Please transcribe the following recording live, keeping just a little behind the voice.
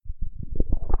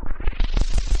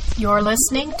You're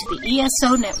listening to the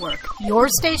ESO Network, your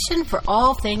station for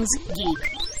all things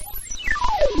geek.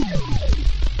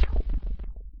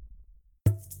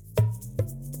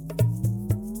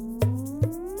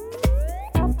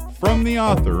 From the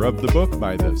author of the book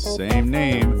by the same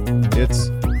name, it's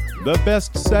the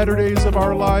Best Saturdays of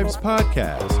Our Lives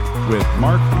podcast with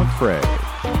Mark McCray.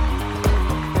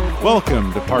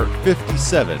 Welcome to part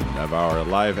 57 of our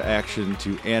live action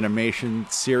to animation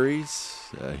series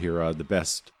here on the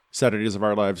Best Saturdays of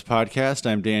Our Lives podcast.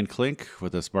 I'm Dan Klink,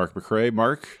 with us Mark McCray.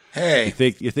 Mark, hey,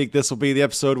 you think this will be the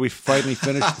episode we finally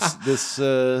finish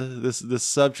this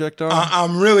subject on?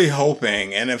 I'm really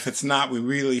hoping, and if it's not, we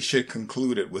really should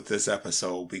conclude it with this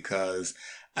episode, because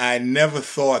I never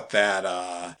thought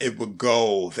that it would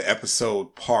go, the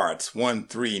episode parts 1,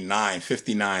 3, 9,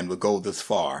 59 would go this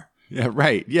far. Yeah,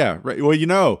 right. Well, you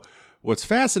know, what's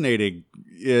fascinating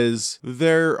is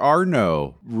there are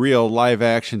no real live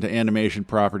action to animation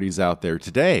properties out there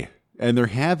today. And there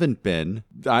haven't been,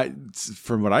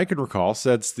 from what I can recall,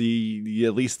 since at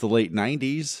least the late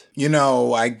 90s. You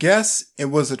know, I guess it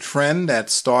was a trend that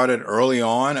started early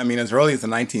on. I mean, as early as the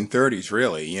 1930s,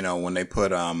 really, you know, when they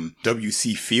put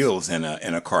W.C. Fields in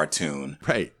a cartoon.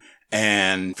 Right.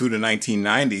 And through the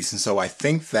 1990s. And so I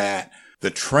think that the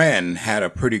trend had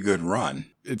a pretty good run.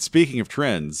 And speaking of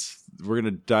trends, we're going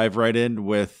to dive right in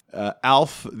with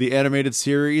Alf, the animated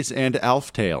series, and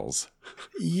Alf Tales.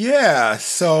 Yeah,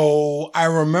 so I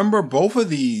remember both of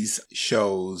these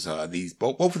shows,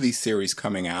 both of these series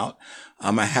coming out.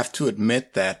 I have to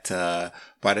admit that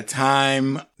by the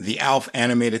time the Alf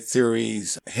animated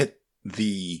series hit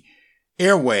the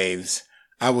airwaves,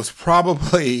 I was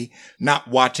probably not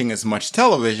watching as much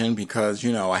television because,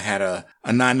 you know, I had a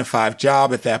 9-to-5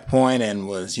 job at that point and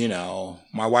was, you know,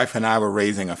 my wife and I were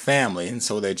raising a family. And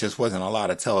so there just wasn't a lot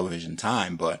of television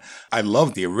time. But I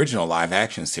loved the original live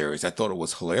action series. I thought it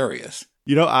was hilarious.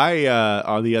 You know, I,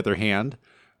 on the other hand,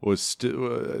 was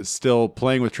still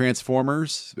playing with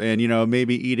Transformers and, you know,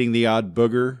 maybe eating the odd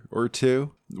booger or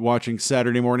two. Watching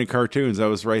Saturday morning cartoons, I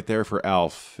was right there for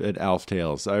Alf and Alf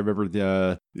Tales. I remember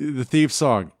the theme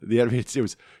song. It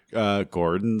was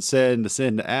Gordon, send us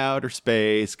into outer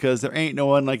space, 'cause there ain't no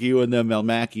one like you in the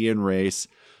Melmacian race.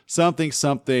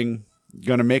 Something,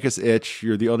 gonna make us itch.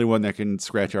 You're the only one that can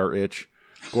scratch our itch.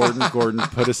 Gordon,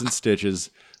 put us in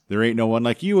stitches. There ain't no one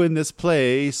like you in this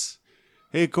place.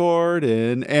 Hey,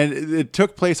 Gordon. And it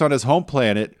took place on his home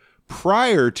planet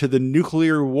prior to the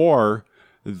nuclear war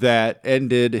that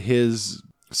ended his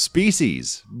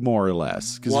species, more or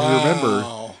less. Because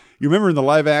you remember in the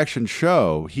live action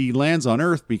show, he lands on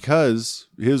Earth because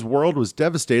his world was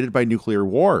devastated by nuclear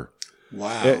war.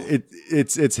 Wow.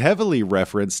 It's heavily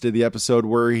referenced in the episode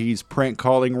where he's prank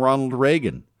calling Ronald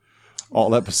Reagan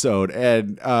all episode.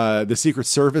 And the Secret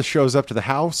Service shows up to the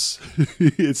house.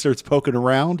 It starts poking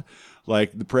around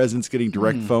like the president's getting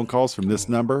direct phone calls from this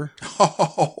number.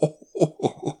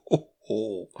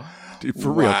 Dude,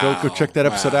 for real, go check that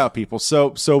episode out, people.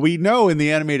 So we know in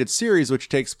the animated series, which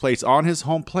takes place on his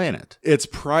home planet, it's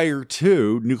prior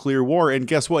to nuclear war, and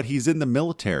guess what? He's in the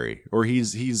military, or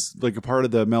he's like a part of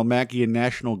the Melmacian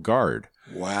National Guard.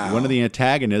 Wow. One of the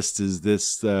antagonists is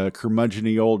this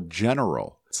curmudgeon-y old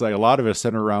general. It's like a lot of it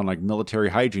centered around like military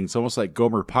hijinks, almost like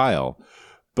Gomer Pyle,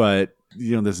 but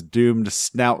you know, this doomed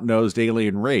snout-nosed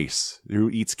alien race who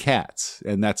eats cats,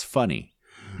 and that's funny.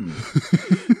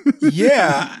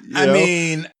 Yeah, I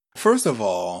mean, first of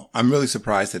all, I'm really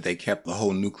surprised that they kept the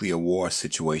whole nuclear war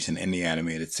situation in the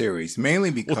animated series,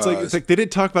 mainly because it's like they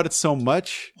didn't talk about it so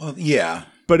much. Well, yeah,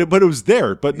 but it was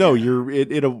there. But no, you're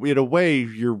in a way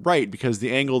you're right, because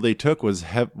the angle they took was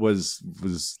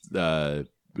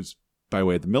by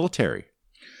way of the military.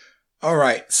 All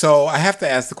right, so I have to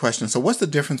ask the question. So, what's the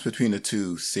difference between the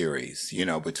two series? You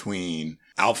know, between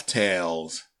Alf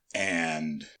Tales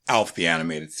and Alf the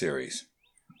animated series.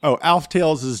 Oh, Alf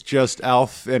Tales is just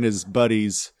Alf and his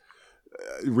buddies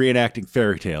reenacting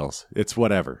fairy tales. It's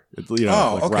whatever. It's, you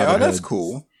know, like okay. Robin That's Hood.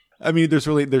 cool. I mean,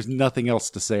 there's nothing else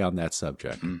to say on that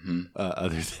subject.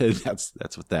 Other than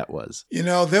that's what that was. You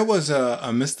know, there was a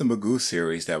Mr. Magoo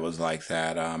series that was like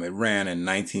that. It ran in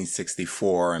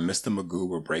 1964, and Mr. Magoo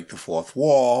would break the fourth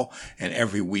wall, and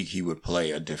every week he would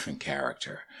play a different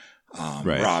character.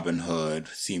 Right. Robin Hood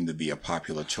seemed to be a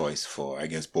popular choice for, I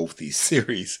guess, both these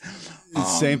series.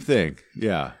 Same thing.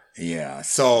 Yeah. Yeah.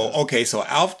 So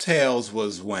Alf Tales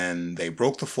was when they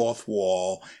broke the fourth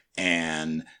wall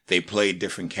and they played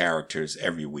different characters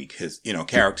every week.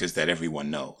 Characters that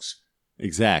everyone knows.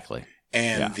 Exactly.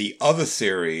 And the other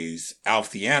series,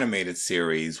 Alf the animated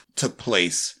series, took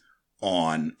place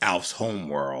on Alf's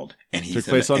homeworld, and he's took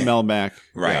place on Melmac,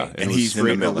 right? Yeah, and he's in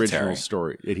the military. Original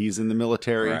story. He's in the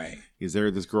military. Right. He's there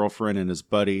with his girlfriend and his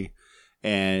buddy,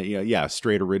 and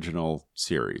straight original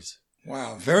series.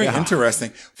 Wow, very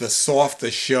interesting. The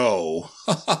Softer Show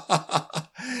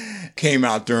came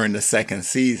out during the second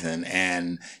season,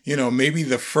 and maybe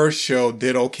the first show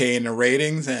did okay in the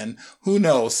ratings, and who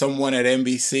knows, someone at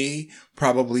NBC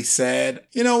probably said,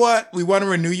 you know what, we want to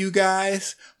renew you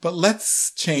guys, but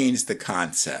let's change the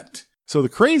concept. So the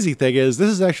crazy thing is,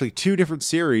 this is actually two different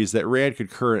series that ran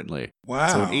concurrently. Wow.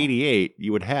 So in 88,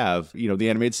 you would have, the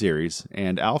animated series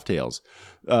and Alf Tales.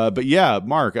 But yeah,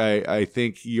 Mark, I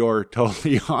think you're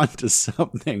totally onto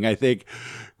something. I think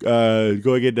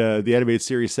going into the animated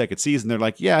series second season, they're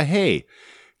like, yeah, hey,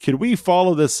 can we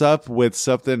follow this up with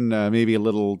something maybe a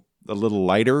little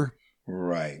lighter?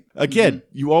 Right. Again,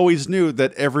 you always knew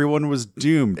that everyone was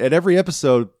doomed. At every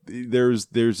episode, there's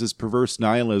this perverse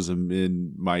nihilism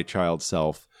in my child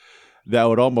self that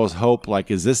would almost hope, like,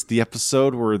 is this the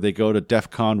episode where they go to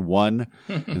DEFCON 1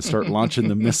 and start launching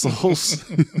the missiles?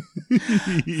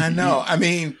 I know. I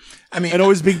mean, and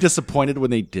always being disappointed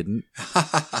when they didn't.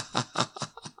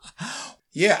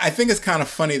 Yeah, I think it's kind of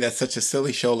funny that such a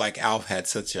silly show like Alf had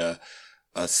such a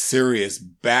serious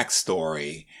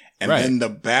backstory. And then the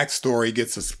backstory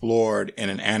gets explored in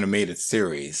an animated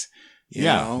series. You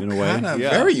know, in a way. Kind of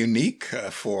very unique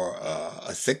for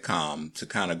a sitcom to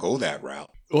kind of go that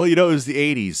route. Well, it was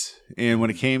the 80s. And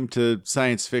when it came to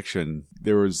science fiction,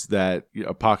 there was that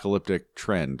apocalyptic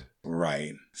trend.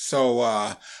 Right. So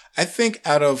I think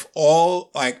out of a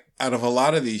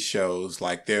lot of these shows,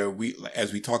 like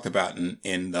as we talked about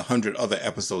in the 100 other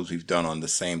episodes we've done on the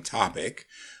same topic,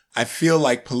 I feel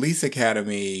like Police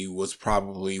Academy was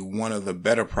probably one of the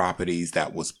better properties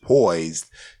that was poised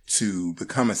to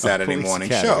become a Saturday morning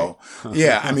show.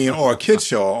 Yeah, or a kid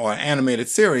show or an animated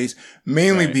series,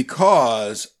 mainly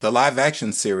because the live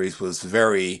action series was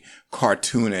very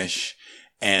cartoonish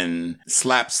and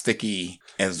slapsticky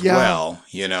as well.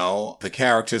 The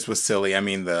characters were silly.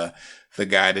 The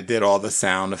guy that did all the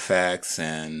sound effects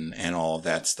and all of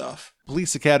that stuff.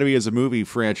 Police Academy as a movie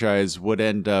franchise would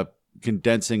end up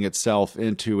condensing itself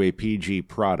into a PG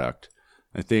product.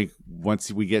 I think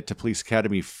once we get to Police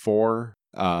Academy 4,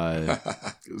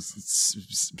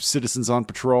 Citizens on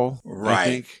Patrol, right? I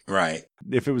think. Right.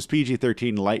 If it was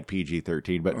PG-13, light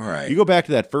PG-13, but you go back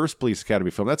to that first Police Academy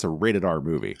film, that's a rated R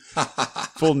movie.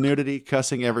 Full nudity,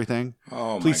 cussing, everything.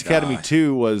 Oh, Police Academy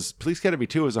 2 was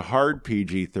a hard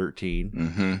PG-13.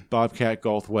 Mm-hmm. Bobcat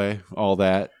Goldthwait, all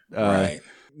that. Right.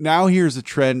 Now here's a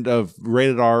trend of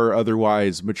rated R,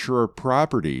 otherwise mature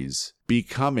properties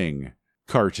becoming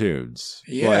cartoons.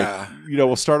 Yeah.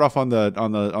 We'll start off in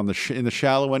the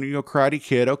shallow one. Karate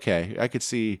Kid. Okay, I could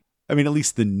see. At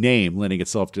least the name lending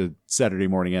itself to Saturday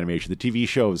morning animation. The TV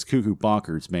show was cuckoo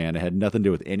bonkers, man. It had nothing to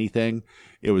do with anything.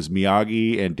 It was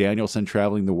Miyagi and Danielson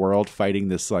traveling the world fighting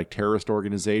this terrorist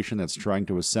organization that's trying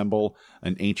to assemble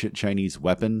an ancient Chinese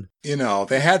weapon.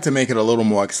 They had to make it a little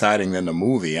more exciting than the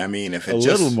movie.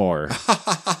 Little more.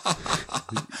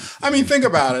 Think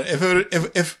about it.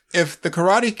 If the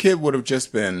Karate Kid would have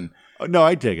just been. No,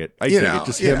 I dig it. I dig it.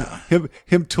 Just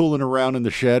him tooling around in the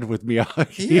shed with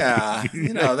Miyagi. Yeah,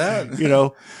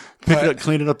 that.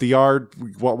 Cleaning up the yard,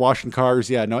 washing cars.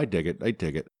 Yeah, no, I dig it.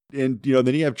 And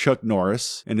then you have Chuck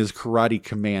Norris and his Karate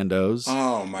Commandos.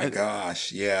 Oh my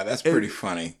gosh, yeah, that's pretty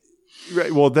funny.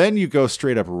 Right. Well, then you go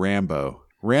straight up Rambo.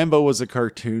 Rambo was a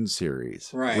cartoon series.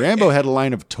 Right. Rambo had a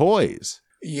line of toys.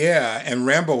 Yeah, and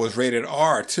Rambo was rated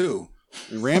R too.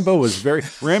 Rambo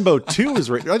 2 was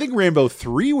rated. I think Rambo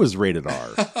 3 was rated R.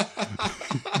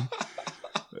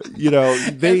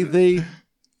 They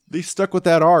stuck with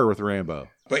that R with Rambo.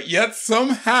 But yet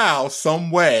somehow, some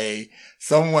way,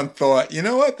 someone thought, you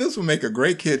know what, this will make a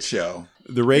great kid show.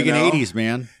 The Reagan 80s,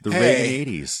 man. Reagan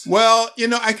 80s. Well,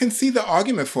 I can see the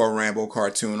argument for a Rambo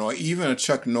cartoon or even a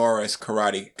Chuck Norris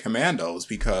Karate Commandos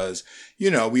because,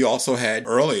 we also had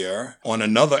earlier on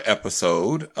another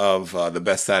episode of the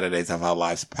Best Saturdays of Our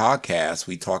Lives podcast,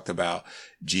 we talked about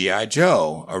G.I.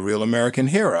 Joe, a real American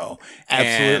hero.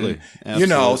 Absolutely.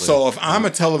 And, so if I'm a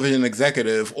television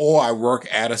executive or I work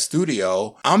at a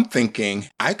studio, I'm thinking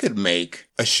I could make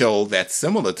a show that's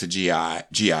similar to G.I.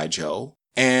 Joe.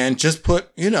 And just put,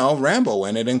 Rambo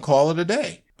in it and call it a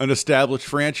day. An established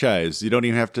franchise. You don't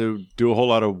even have to do a whole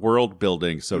lot of world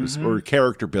building, or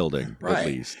character building, at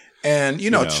least. And,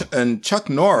 and Chuck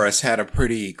Norris had a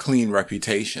pretty clean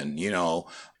reputation.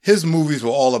 His movies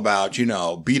were all about,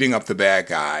 beating up the bad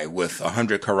guy with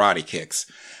 100 karate kicks.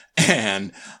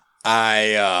 And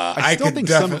I still could think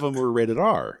some of them were rated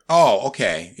R. Oh,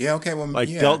 okay. Yeah, okay. Well, like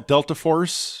yeah. Delta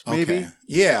Force, maybe? Okay.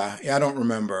 Yeah, I don't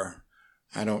remember.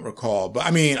 I don't recall. But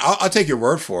I mean, I'll take your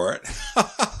word for it.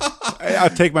 I'll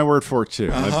take my word for it,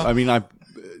 too. Uh-huh.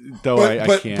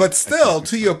 I can't. But still,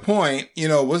 to your point,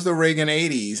 it was the Reagan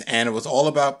 80s, and it was all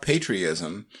about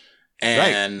patriotism.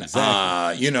 And, right,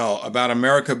 exactly. About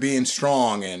America being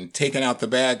strong and taking out the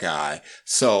bad guy.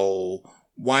 So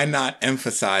why not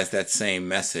emphasize that same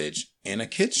message in a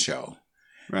kid's show?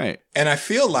 Right. And I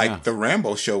feel like the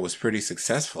Rambo show was pretty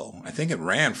successful. I think it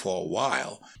ran for a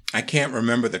while. I can't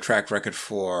remember the track record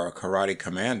for Karate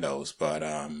Commandos, but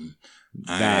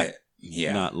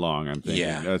not long, I'm thinking.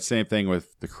 Yeah. Same thing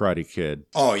with the Karate Kid.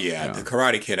 Oh, yeah. The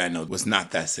Karate Kid, I know, was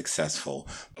not that successful.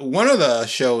 One of the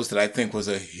shows that I think was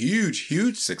a huge,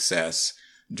 huge success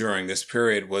during this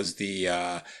period was the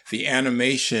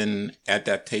animation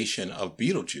adaptation of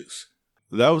Beetlejuice.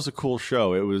 That was a cool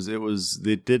show. It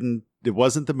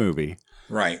wasn't the movie.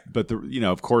 Right. But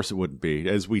of course it wouldn't be,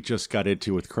 as we just got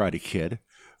into with Karate Kid.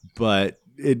 But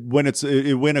it went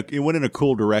in a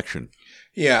cool direction.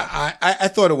 Yeah, I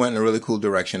thought it went in a really cool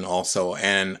direction also.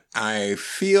 And I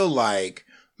feel like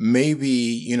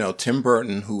maybe, Tim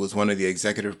Burton, who was one of the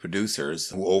executive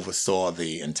producers who oversaw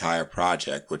the entire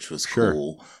project, which was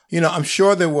cool. I'm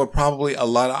sure there were probably a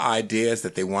lot of ideas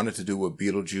that they wanted to do with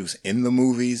Beetlejuice in the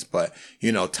movies, but,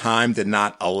 time did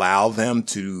not allow them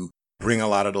to bring a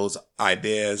lot of those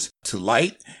ideas to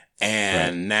light.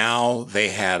 And now they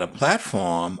had a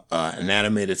platform, an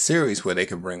animated series where they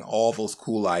could bring all those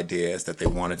cool ideas that they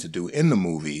wanted to do in the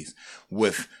movies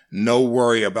with no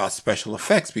worry about special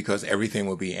effects, because everything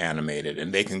will be animated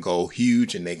and they can go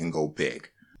huge and they can go big.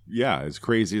 Yeah, as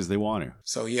crazy as they want to.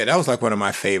 So yeah, that was like one of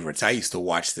my favorites. I used to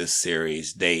watch this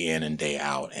series day in and day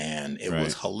out, and it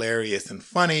was hilarious and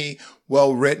funny,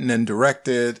 well written and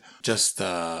directed. Just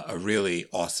a really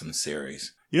awesome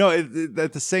series.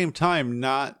 At the same time,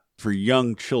 not for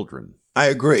young children. I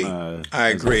agree. I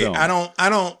agree.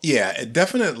 It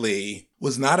definitely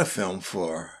was not a film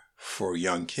for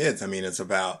young kids. I mean, it's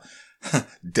about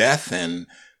death and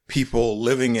people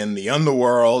living in the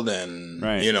underworld and,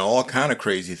 all kind of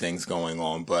crazy things going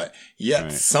on. But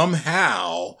yet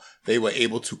somehow they were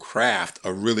able to craft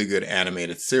a really good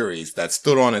animated series that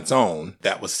stood on its own,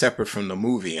 that was separate from the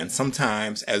movie. And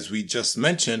sometimes, as we just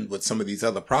mentioned with some of these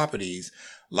other properties,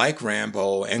 like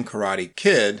Rambo and Karate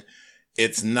Kid,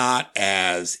 it's not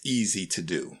as easy to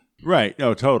do. Right.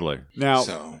 No, totally. Now,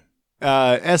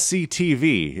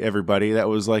 SCTV, everybody, that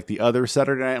was like the other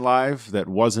Saturday Night Live that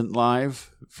wasn't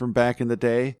live from back in the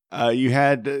day. You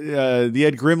had the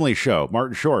Ed Grimley Show,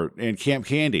 Martin Short, and Camp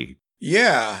Candy.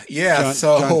 Yeah.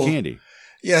 John Candy.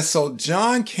 Yeah, so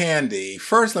John Candy,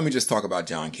 first let me just talk about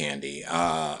John Candy.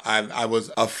 I was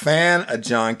a fan of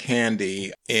John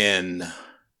Candy in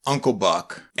Uncle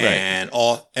Buck, and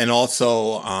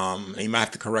also, you might have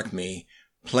to correct me,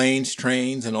 Planes,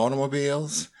 Trains, and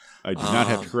Automobiles. I do not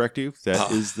have to correct you.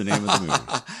 That is the name of the movie.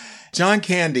 John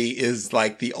Candy is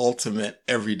like the ultimate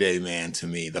everyday man to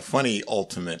me, the funny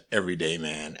ultimate everyday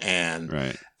man. And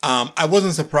I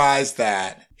wasn't surprised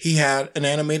that he had an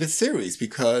animated series,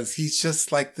 because he's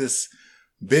just like this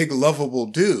big, lovable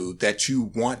dude that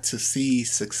you want to see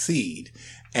succeed.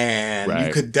 And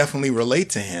you could definitely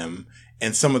relate to him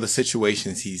and some of the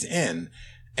situations he's in.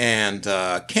 And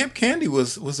Camp Candy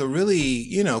was a really,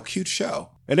 cute show.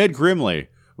 And Ed Grimley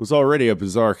was already a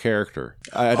bizarre character.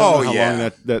 I don't know how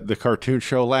long that the cartoon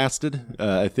show lasted.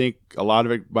 I think a lot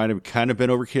of it might have kind of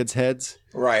been over kids' heads.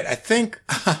 Right. I think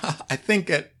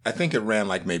it ran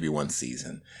like maybe one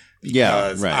season.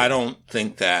 Because I don't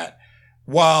think that,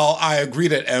 while I agree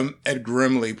that Ed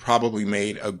Grimley probably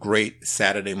made a great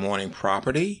Saturday morning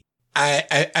property,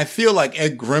 I feel like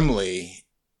Ed Grimley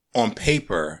on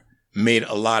paper made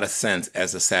a lot of sense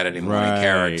as a Saturday morning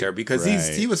character, because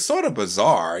he was sort of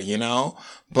bizarre,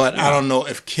 but I don't know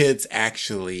if kids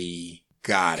actually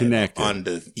got connected.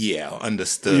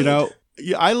 Understood.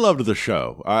 I loved the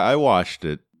show. I watched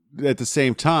it. At the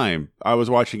same time, I was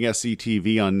watching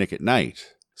SCTV on Nick at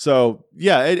Night. So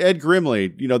yeah, Ed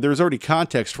Grimley, there's already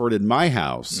context for it in my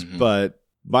house, but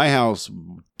my house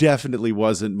definitely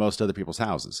wasn't most other people's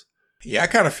houses. Yeah, I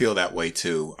kind of feel that way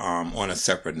too. On a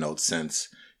separate note, since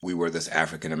we were this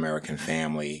African-American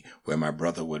family where my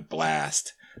brother would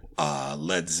blast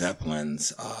Led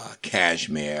Zeppelin's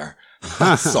Kashmir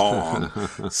song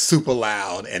super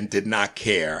loud and did not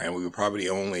care. And we were probably the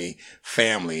only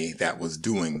family that was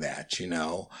doing that,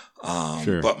 Sure.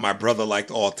 But my brother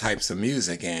liked all types of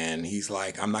music, and he's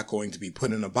like, I'm not going to be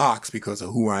put in a box because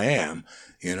of who I am,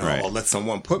 or let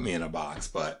someone put me in a box.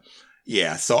 But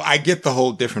yeah, so I get the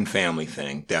whole different family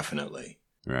thing, definitely.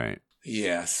 Right.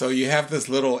 Yeah, so you have this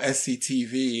little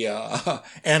SCTV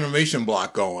animation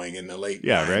block going in the late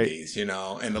 90s,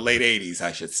 in the late 80s,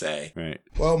 I should say. Right.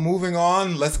 Well, moving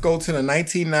on, let's go to the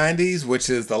 1990s, which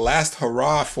is the last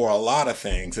hurrah for a lot of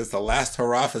things. It's the last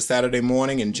hurrah for Saturday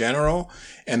morning in general,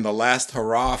 and the last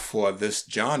hurrah for this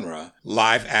genre,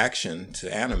 live action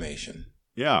to animation.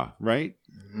 Yeah, right?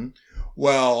 Mm-hmm.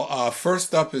 Well,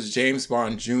 first up is James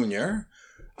Bond Jr.,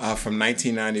 from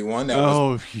 1991.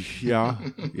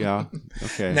 Yeah.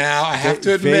 Okay. Now, I have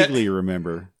to admit, vaguely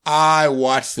remember. I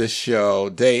watched this show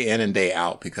day in and day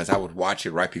out because I would watch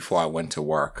it right before I went to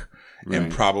work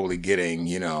and probably getting,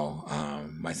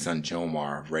 my son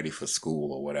Jomar ready for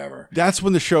school or whatever. That's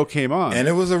when the show came on. And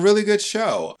it was a really good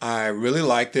show. I really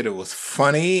liked it. It was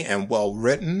funny and well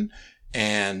written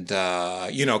and,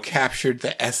 captured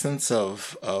the essence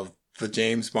of the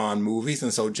James Bond movies.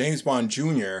 And so James Bond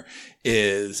Jr.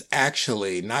 is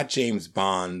actually not James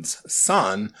Bond's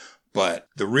son, but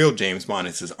the real James Bond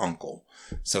is his uncle.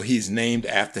 So he's named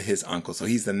after his uncle. So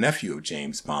he's the nephew of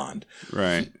James Bond.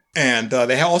 Right. And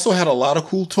they also had a lot of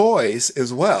cool toys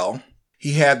as well.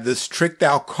 He had this tricked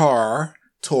out car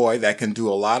toy that can do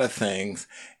a lot of things.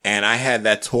 And I had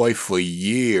that toy for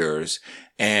years.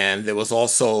 And there was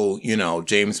also,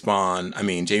 James Bond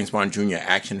Jr.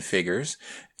 action figures.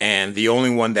 And the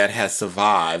only one that has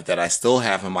survived that I still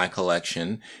have in my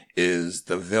collection is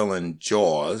the villain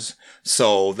Jaws.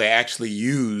 So they actually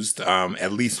used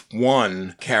at least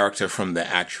one character from the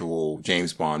actual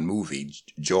James Bond movie,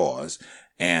 Jaws.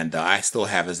 And I still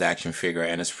have his action figure,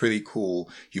 and it's pretty cool.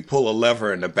 You pull a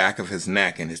lever in the back of his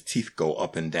neck, and his teeth go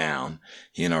up and down,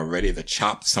 ready to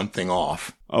chop something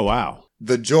off. Oh, wow.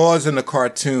 The Jaws in the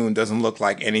cartoon doesn't look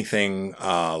like anything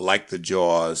like the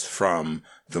Jaws from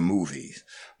the movies,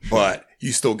 but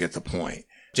you still get the point.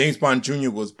 James Bond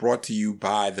Jr. was brought to you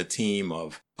by the team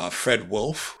of Fred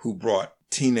Wolf, who brought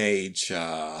Teenage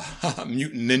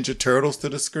Mutant Ninja Turtles to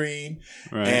the screen.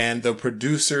 Right. And the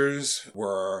producers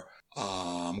were,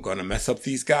 I'm going to mess up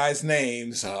these guys'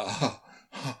 names,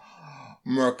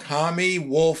 Murakami,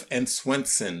 Wolf, and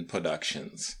Swenson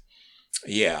Productions.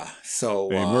 Yeah, so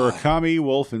Murakami,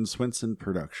 Wolf, and Swenson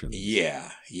Productions. Yeah.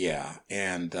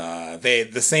 And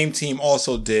the same team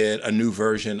also did a new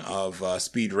version of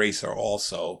Speed Racer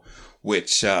also,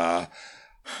 which I'm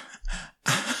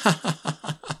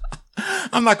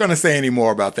not going to say any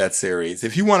more about that series.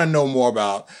 If you want to know more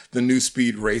about the new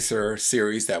Speed Racer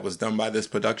series that was done by this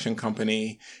production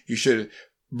company, you should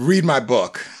read my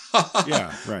book.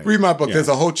 Yeah, right. Read my book. Yeah. There's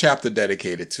a whole chapter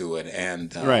dedicated to it.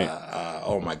 And,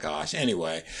 oh my gosh.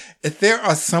 Anyway, if there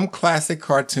are some classic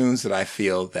cartoons that I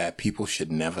feel that people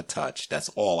should never touch, that's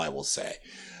all I will say.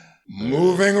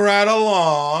 Moving right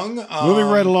along.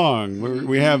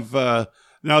 We have,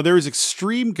 now there was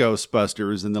Extreme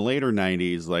Ghostbusters in the later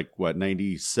 90s, like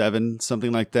 97,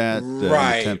 something like that.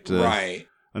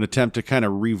 An attempt to kind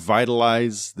of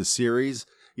revitalize the series.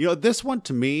 This one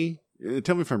to me,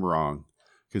 tell me if I'm wrong,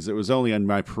 because it was only on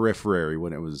my periphery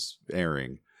when it was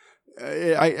airing.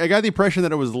 I got the impression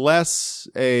that it was less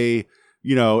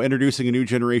introducing a new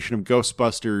generation of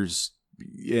Ghostbusters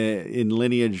in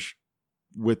lineage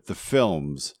with the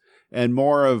films, and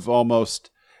more of almost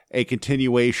a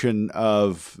continuation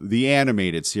of the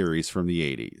animated series from the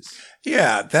 80s.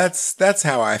 Yeah, that's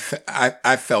how I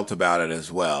felt about it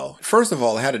as well. First of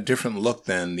all, it had a different look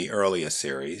than the earlier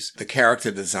series. The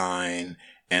character design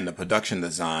and the production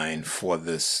design for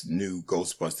this new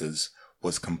Ghostbusters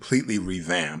was completely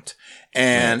revamped.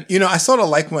 And, I sort of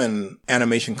like when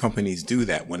animation companies do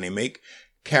that, when they make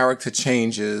character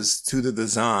changes to the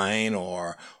design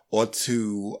or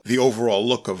to the overall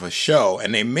look of a show.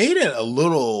 And they made it a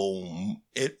little,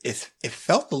 it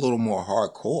felt a little more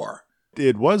hardcore.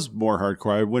 It was more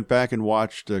hardcore. I went back and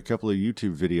watched a couple of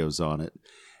YouTube videos on it.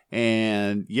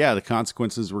 And yeah, the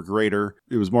consequences were greater.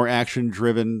 It was more action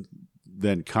driven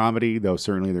than comedy, though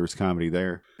certainly there was comedy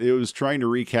there. It was trying to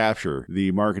recapture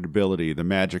the marketability, the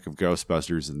magic of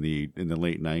Ghostbusters in the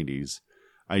late 90s.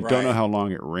 I don't know how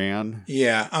long it ran.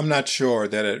 Yeah, I'm not sure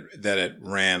that it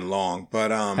ran long,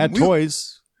 but had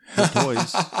toys.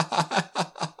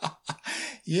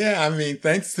 Yeah, I mean,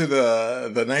 thanks to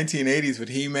the 1980s with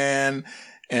He-Man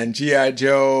and G.I.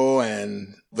 Joe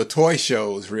and the toy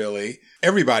shows, really.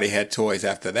 Everybody had toys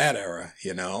after that era,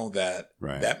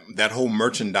 that whole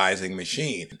merchandising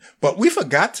machine. But we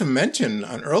forgot to mention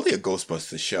an earlier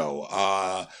Ghostbusters show,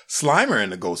 Slimer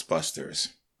and the Ghostbusters.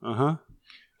 Uh-huh.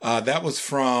 That was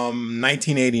from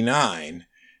 1989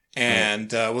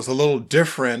 and was a little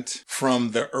different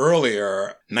from the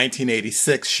earlier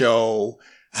 1986 show,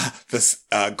 the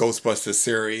Ghostbusters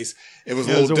series. It was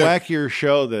a wackier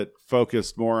show that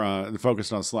focused on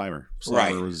Slimer. Slimer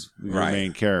Right. was the Right.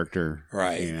 main character.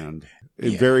 Right. And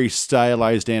very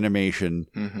stylized animation,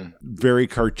 very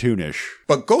cartoonish.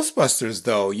 But Ghostbusters,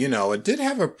 though, it did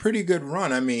have a pretty good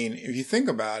run. I mean, if you think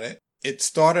about it, it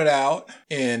started out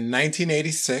in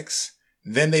 1986.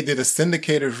 Then they did a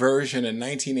syndicated version in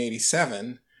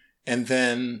 1987. And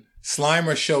then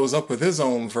Slimer shows up with his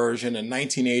own version in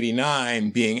 1989,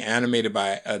 being animated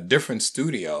by a different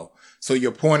studio. So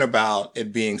your point about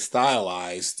it being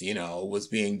stylized, was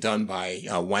being done by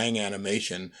Wang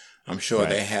Animation. I'm sure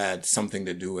they had something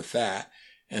to do with that.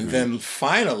 And then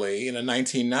finally, in the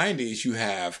 1990s, you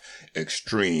have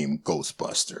Extreme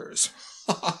Ghostbusters.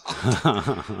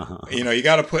 You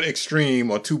got to put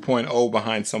Extreme or 2.0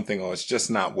 behind something, or it's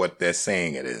just not what they're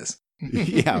saying it is.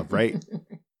 Yeah, right.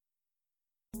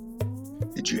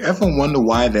 Did you ever wonder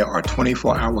why there are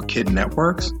 24-hour kid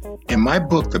networks? In my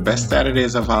book, The Best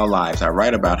Saturdays of Our Lives, I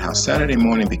write about how Saturday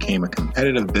morning became a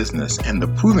competitive business and the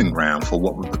proving ground for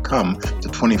what would become the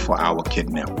 24-hour kid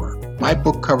network. My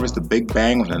book covers the big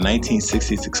bang of the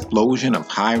 1960s explosion of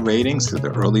high ratings to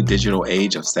the early digital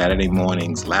age of Saturday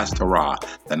morning's last hurrah,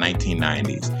 the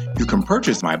 1990s. You can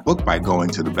purchase my book by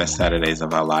going to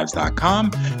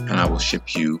thebestsaturdaysofourlives.com, and I will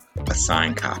ship you a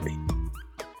signed copy.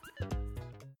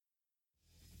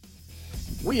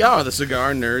 We are the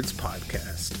Cigar Nerds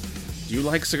Podcast. Do you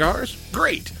like cigars?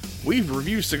 Great! We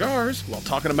review cigars while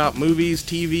talking about movies,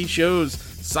 TV shows,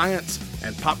 science,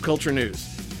 and pop culture news.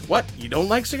 What? You don't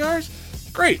like cigars?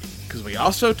 Great! Because we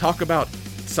also talk about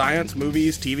science,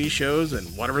 movies, TV shows, and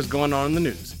whatever's going on in the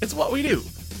news. It's what we do.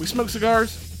 We smoke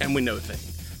cigars, and we know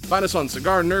things. Find us on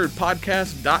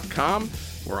cigarnerdpodcast.com.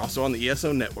 We're also on the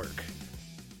ESO Network.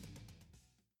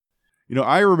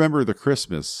 I remember the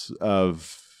Christmas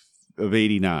of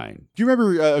 89. Do you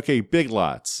remember, Big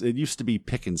Lots? It used to be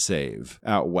Pick and Save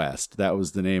out west. That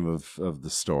was the name of the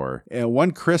store. And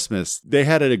one Christmas, they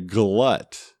had a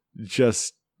glut,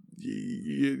 just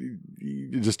an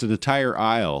entire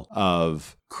aisle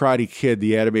of Karate Kid,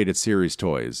 the animated series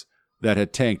toys that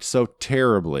had tanked so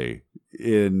terribly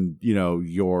in,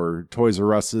 your Toys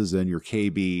R Us's and your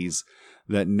KBs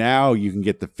that now you can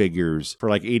get the figures for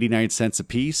like 89 cents a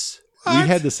piece. What? We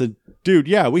had this,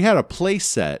 we had a play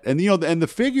set, and and the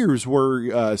figures were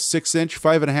 6-inch,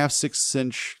 5.5,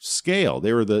 6-inch scale.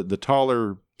 They were the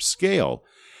taller scale,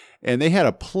 and they had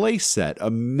a play set, a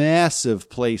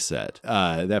massive play set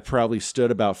that probably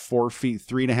stood about 4 feet,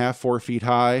 3.5, 4 feet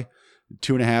high,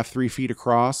 2.5, 3 feet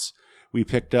across. We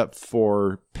picked up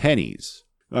for pennies.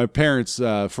 My parents,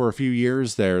 for a few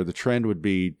years there, the trend would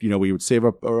be, we would save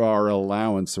up our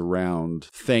allowance around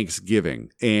Thanksgiving.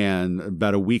 And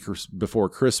about a week before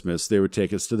Christmas, they would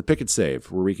take us to the Pick and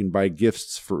Save, where we can buy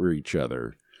gifts for each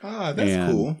other. Ah, that's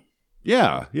cool.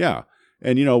 Yeah, yeah.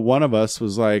 And, one of us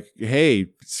was like,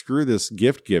 hey, screw this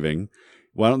gift giving.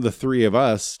 Why don't the three of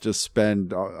us just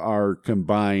spend our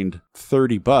combined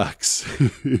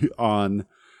 $30 on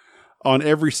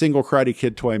every single Karate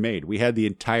Kid toy made? We had the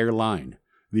entire line.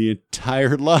 The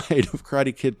entire line of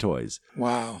Karate Kid toys.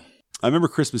 Wow. I remember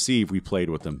Christmas Eve we played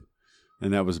with them,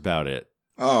 and that was about it.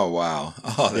 Oh, wow.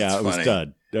 Oh, that's funny. Was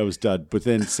done. That was done.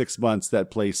 Within 6 months,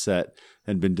 that play set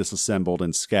had been disassembled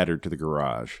and scattered to the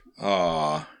garage.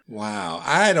 Oh, wow.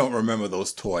 I don't remember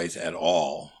those toys at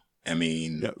all. I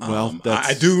mean,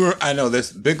 I know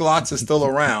this Big Lots is still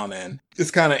around, and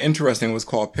it's kind of interesting. It was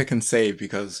called Pick and Save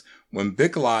because when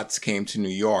Big Lots came to New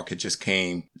York, it just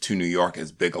came to New York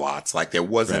as Big Lots. Like there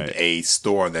wasn't a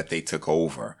store that they took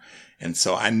over. And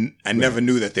so I never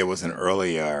knew that there was an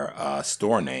earlier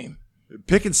store name.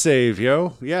 Pick and Save,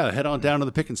 yo. Yeah, head on down to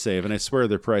the Pick and Save, and I swear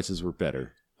their prices were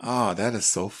better. Oh, that is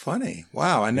so funny.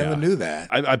 Wow, I never knew that.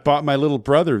 I bought my little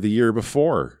brother the year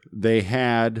before. They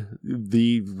had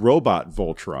the robot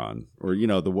Voltron, or,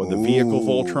 the vehicle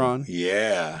Voltron.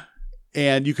 Yeah.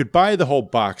 And you could buy the whole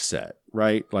box set,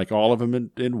 right? Like all of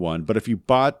them in one. But if you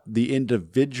bought the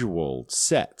individual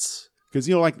sets, because,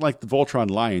 like the Voltron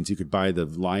Lions, you could buy the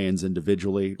Lions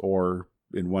individually or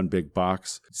in one big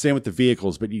box. Same with the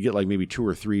vehicles, but you get like maybe 2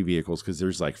 or 3 vehicles because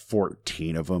there's like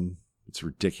 14 of them. It's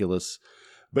ridiculous.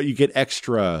 But you get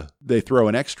they throw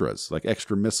in extras, like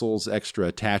extra missiles, extra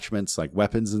attachments, like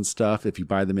weapons and stuff if you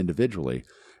buy them individually.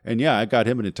 And yeah, I got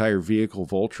him an entire vehicle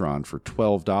Voltron for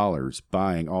 $12,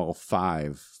 buying all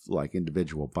 5 like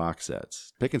individual box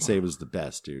sets. Pick and Save was the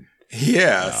best, dude.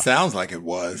 Yeah, sounds like it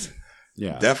was.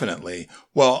 Yeah, definitely.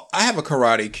 Well, I have a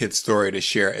Karate Kid story to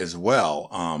share as well.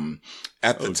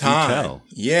 At the time,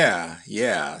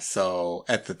 yeah. So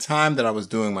at the time that I was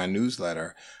doing my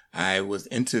newsletter, I was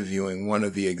interviewing one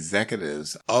of the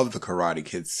executives of the Karate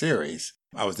Kid series.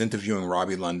 I was interviewing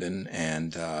Robbie London,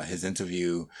 and his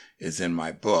interview is in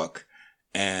my book.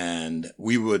 And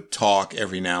we would talk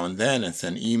every now and then and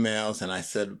send emails. And I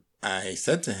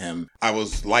said to him, I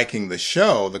was liking the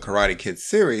show, the Karate Kid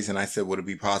series. And I said, would it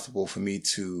be possible for me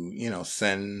to,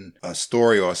 send a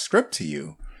story or a script to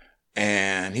you?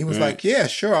 And he was like, yeah,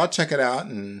 sure. I'll check it out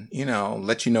and,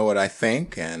 let you know what I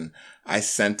think. And I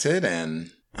sent it,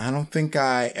 and I don't think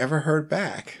I ever heard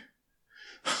back.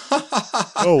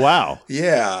 Oh, wow.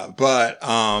 Yeah. But,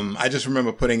 I just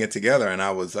remember putting it together, and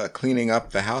I was cleaning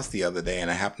up the house the other day,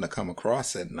 and I happened to come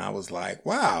across it, and I was like,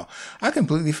 wow, I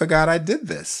completely forgot I did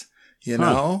this,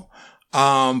 know?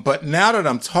 But now that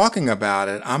I'm talking about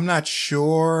it, I'm not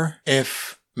sure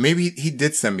if maybe he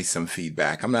did send me some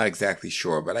feedback. I'm not exactly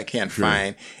sure, but I can't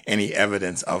find any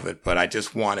evidence of it. But I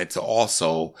just wanted to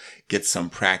also get some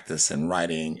practice in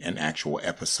writing an actual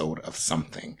episode of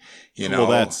something,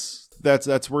 Well,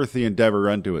 that's worth the endeavor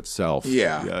unto itself.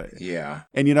 Yeah.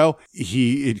 And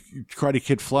Karate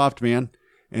Kid flopped, man.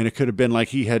 And it could have been like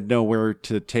he had nowhere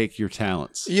to take your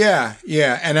talents. Yeah.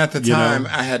 And at the time,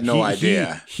 I had no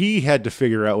idea. He had to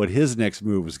figure out what his next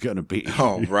move was going to be.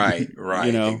 Oh, right.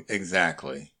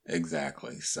 Exactly.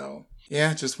 So,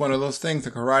 yeah, just one of those things,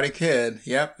 the Karate Kid.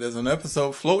 Yep, there's an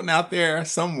episode floating out there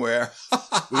somewhere.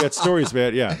 We got stories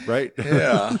about it, yeah, right?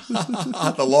 Yeah.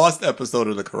 The lost episode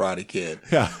of the Karate Kid.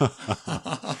 Yeah.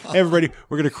 Everybody,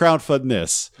 we're going to crowdfund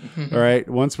this. All right.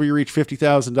 Once we reach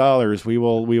 $50,000, we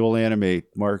will animate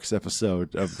Mark's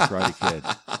episode of the Karate Kid.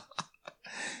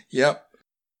 Yep.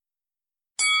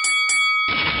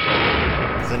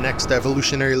 The next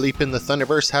evolutionary leap in the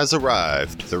Thunderverse has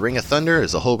arrived. The Ring of Thunder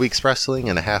is a whole week's wrestling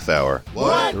in a half hour.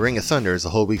 What? The Ring of Thunder is a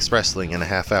whole week's wrestling in a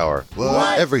half hour.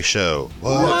 What? Every show.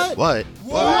 What?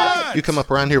 You come up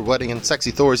around here wedding in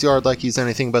sexy Thor's yard like he's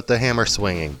anything but the hammer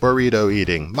swinging, burrito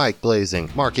eating, mic blazing,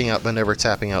 marking out but never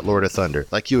tapping out Lord of Thunder,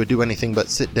 like you would do anything but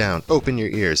sit down, open your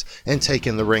ears, and take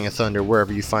in the Ring of Thunder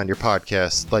wherever you find your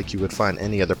podcasts, like you would find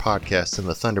any other podcast in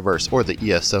the Thunderverse or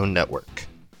the ESO network.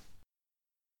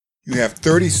 You have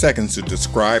 30 seconds to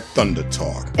describe Thunder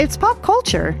Talk. It's pop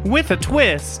culture. With a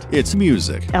twist. It's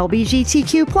music.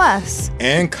 LGBTQ+.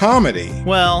 And comedy.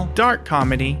 Well, dark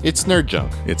comedy. It's nerd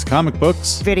junk. It's comic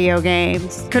books. Video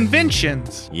games.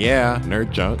 Conventions. Yeah,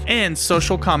 nerd junk. And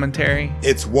social commentary.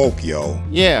 It's woke, yo.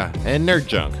 Yeah, and nerd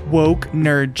junk. Woke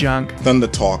nerd junk. Thunder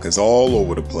Talk is all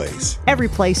over the place. Every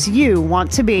place you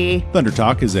want to be. Thunder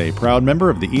Talk is a proud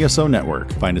member of the ESO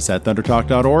network. Find us at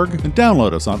thundertalk.org and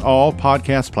download us on all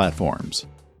podcast platforms. Well,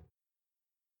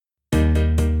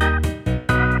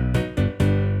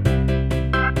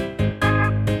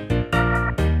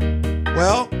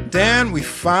 Dan, we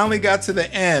finally got to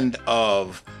the end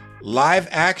of live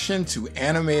action to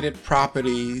animated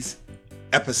properties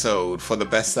episode for the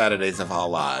best Saturdays of our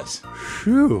lives.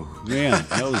 Whew, man,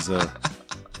 that was a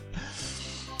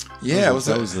that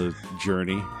was a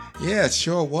journey. Yeah, it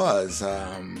sure was.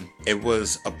 It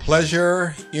was a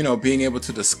pleasure, being able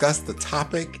to discuss the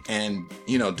topic and,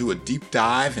 do a deep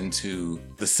dive into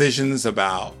decisions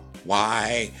about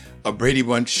why a Brady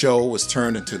Bunch show was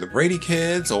turned into the Brady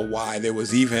Kids, or why there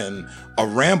was even a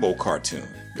Rambo cartoon.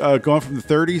 Going from the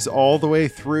 30s all the way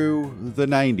through the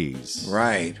 90s.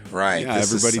 Right. Yeah,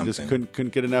 everybody just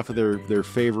couldn't get enough of their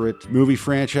favorite movie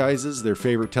franchises, their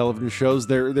favorite television shows,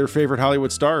 their favorite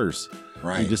Hollywood stars.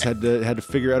 Right. You just had to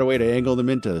figure out a way to angle them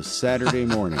into Saturday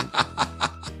morning.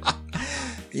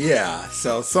 Yeah.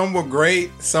 So some were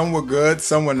great, some were good,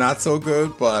 some were not so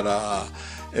good, but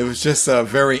it was just a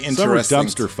very interesting. Some were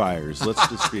dumpster fires.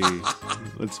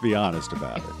 Let's be honest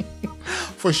about it.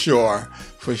 For sure.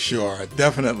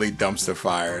 Definitely dumpster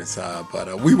fires.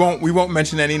 But we won't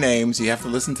mention any names. You have to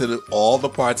listen to all the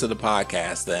parts of the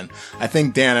podcast. And I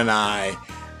think Dan and I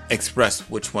expressed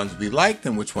which ones we liked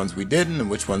and which ones we didn't and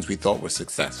which ones we thought were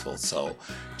successful. So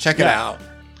check it out.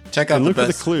 Check out and the look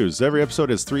best. for the clues. Every episode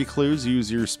has 3 clues. Use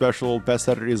your special Best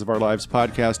Saturdays of Our Lives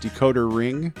podcast decoder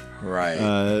ring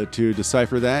to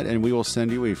decipher that, and we will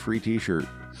send you a free t-shirt.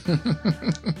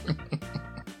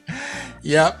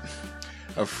 Yep.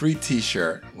 A free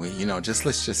t-shirt. Just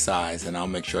list your size and I'll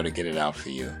make sure to get it out for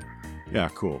you. Yeah,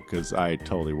 cool, because I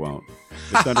totally won't.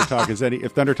 If Thunder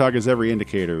Talk is any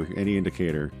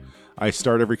indicator, I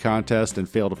start every contest and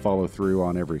fail to follow through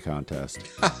on every contest.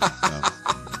 So,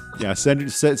 yeah,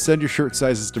 send your shirt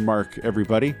sizes to Mark,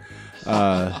 everybody.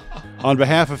 On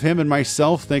behalf of him and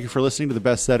myself, thank you for listening to the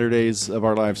Best Saturdays of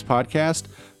Our Lives podcast.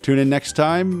 Tune in next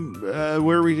time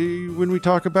when we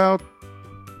talk about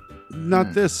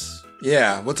not this.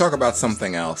 Yeah, we'll talk about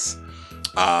something else.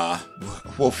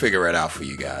 We'll figure it out for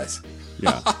you guys.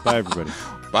 Yeah. Bye, everybody.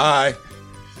 Bye.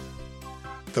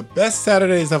 The Best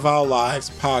Saturdays of Our Lives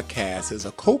podcast is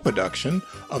a co-production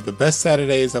of the Best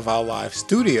Saturdays of Our Lives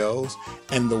Studios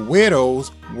and the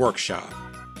Weirdos Workshop.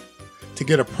 To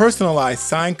get a personalized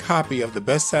signed copy of the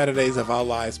Best Saturdays of Our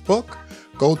Lives book,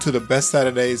 go to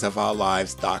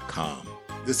thebestsaturdaysofourlives.com.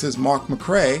 This is Mark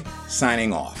McCrae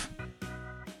signing off.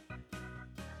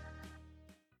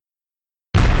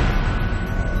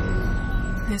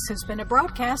 This has been a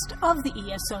broadcast of the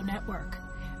ESO Network.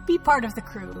 Be part of the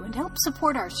crew and help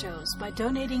support our shows by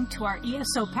donating to our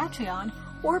ESO Patreon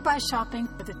or by shopping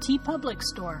at the TeePublic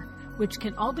store, which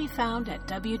can all be found at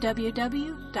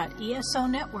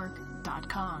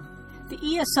www.esonetwork.com.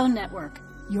 The ESO Network,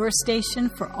 your station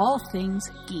for all things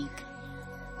geek.